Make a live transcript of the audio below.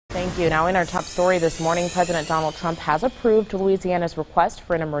Thank you. Now, in our top story this morning, President Donald Trump has approved Louisiana's request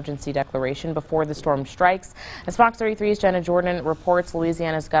for an emergency declaration before the storm strikes. As Fox 33's Jenna Jordan reports,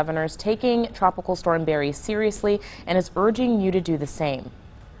 Louisiana's governor is taking Tropical Storm Barry seriously and is urging you to do the same.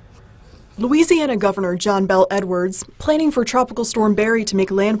 Louisiana Governor John Bel Edwards planning for Tropical Storm Barry to make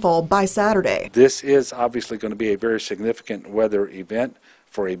landfall by Saturday. This is obviously going to be a very significant weather event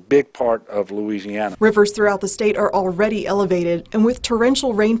for a big part of Louisiana. Rivers throughout the state are already elevated, and with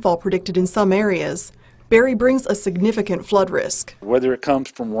torrential rainfall predicted in some areas, Barry brings a significant flood risk. Whether it comes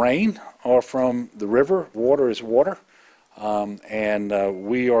from rain or from the river, water is water, and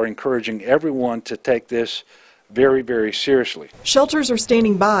we are encouraging everyone to take this very, very seriously. Shelters are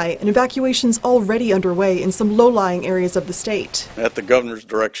standing by and evacuations already underway in some low-lying areas of the state. At the governor's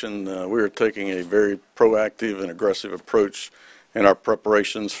direction, we are taking a very proactive and aggressive approach in our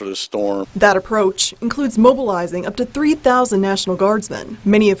preparations for this storm. That approach includes mobilizing up to 3,000 National Guardsmen,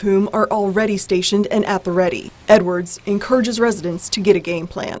 many of whom are already stationed and at the ready. Edwards encourages residents to get a game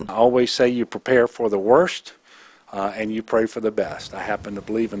plan. I always say you prepare for the worst and you pray for the best. I happen to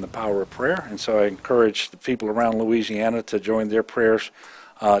believe in the power of prayer, and so I encourage the people around Louisiana to join their prayers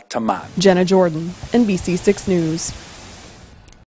to mine. Jenna Jordan, NBC6 News.